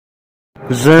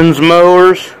Zen's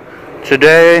Mowers.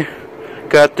 Today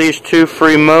got these two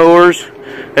free mowers.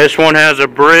 This one has a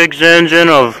Briggs engine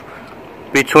of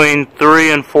between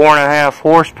 3 and 4.5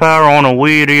 horsepower on a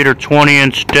Weed Eater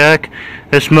 20-inch deck.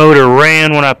 This motor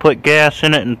ran when I put gas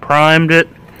in it and primed it.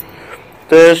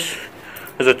 This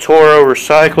is a Toro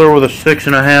recycler with a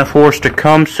 6.5 horse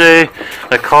Tecumseh.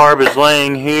 The carb is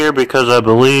laying here because I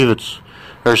believe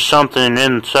there's something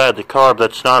inside the carb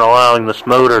that's not allowing this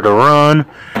motor to run.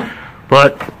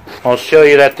 But I'll show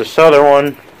you that this other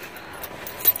one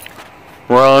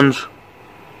runs.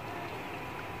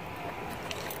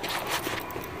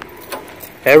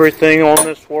 Everything on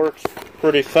this works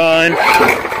pretty fine.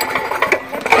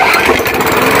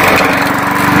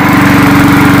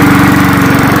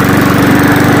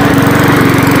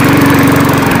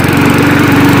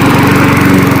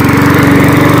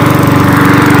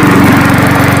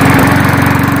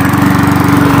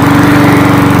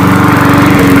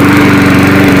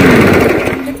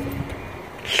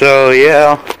 So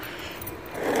yeah,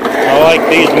 I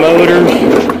like these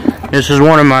motors. This is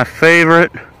one of my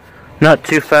favorite. Not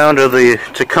too fond of the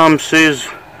Tecumsehs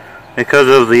because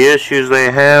of the issues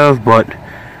they have, but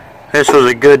this was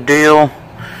a good deal.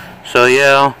 So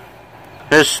yeah,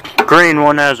 this green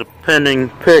one has a pending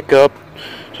pickup,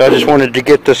 so I just wanted to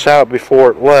get this out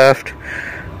before it left.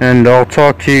 And I'll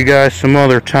talk to you guys some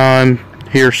other time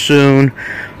here soon.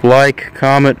 Like,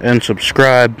 comment, and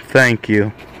subscribe. Thank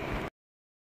you.